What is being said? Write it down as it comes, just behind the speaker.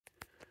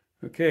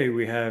Okay,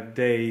 we have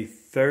day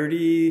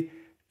 33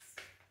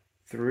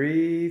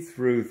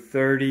 through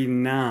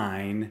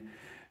 39.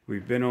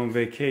 We've been on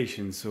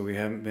vacation, so we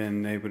haven't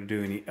been able to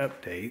do any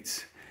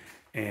updates.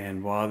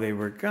 And while they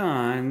were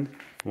gone,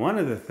 one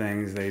of the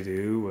things they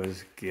do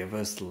was give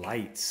us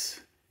lights.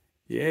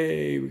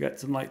 Yay, we got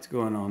some lights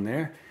going on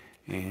there.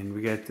 And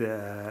we got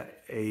the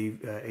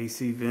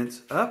AC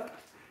vents up.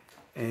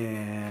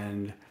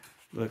 And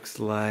looks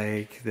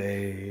like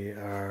they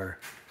are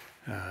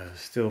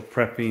still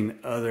prepping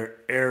other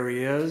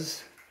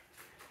areas,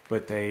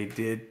 but they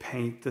did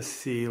paint the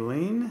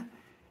ceiling.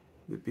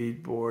 The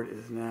beadboard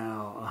is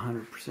now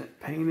 100%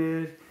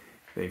 painted.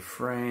 They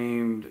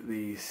framed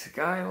the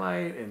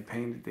skylight and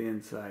painted the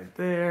inside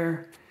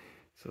there.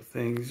 So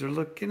things are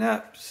looking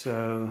up.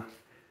 So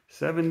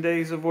 7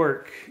 days of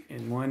work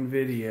in one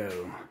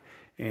video.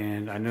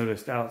 And I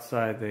noticed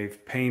outside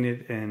they've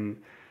painted,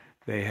 and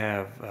they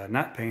have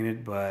not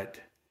painted, but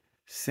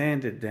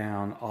sanded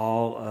down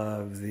all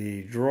of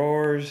the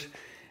drawers,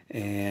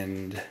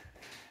 and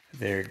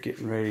they're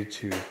getting ready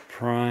to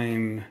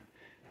prime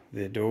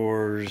the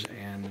doors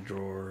and the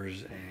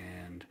drawers,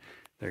 and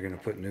they're going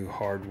to put new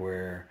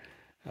hardware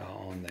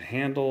on the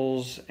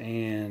handles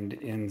and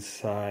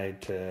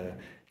inside to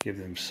give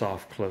them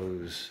soft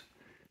close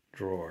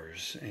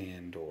drawers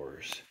and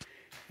doors.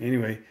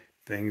 Anyway,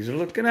 things are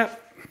looking up.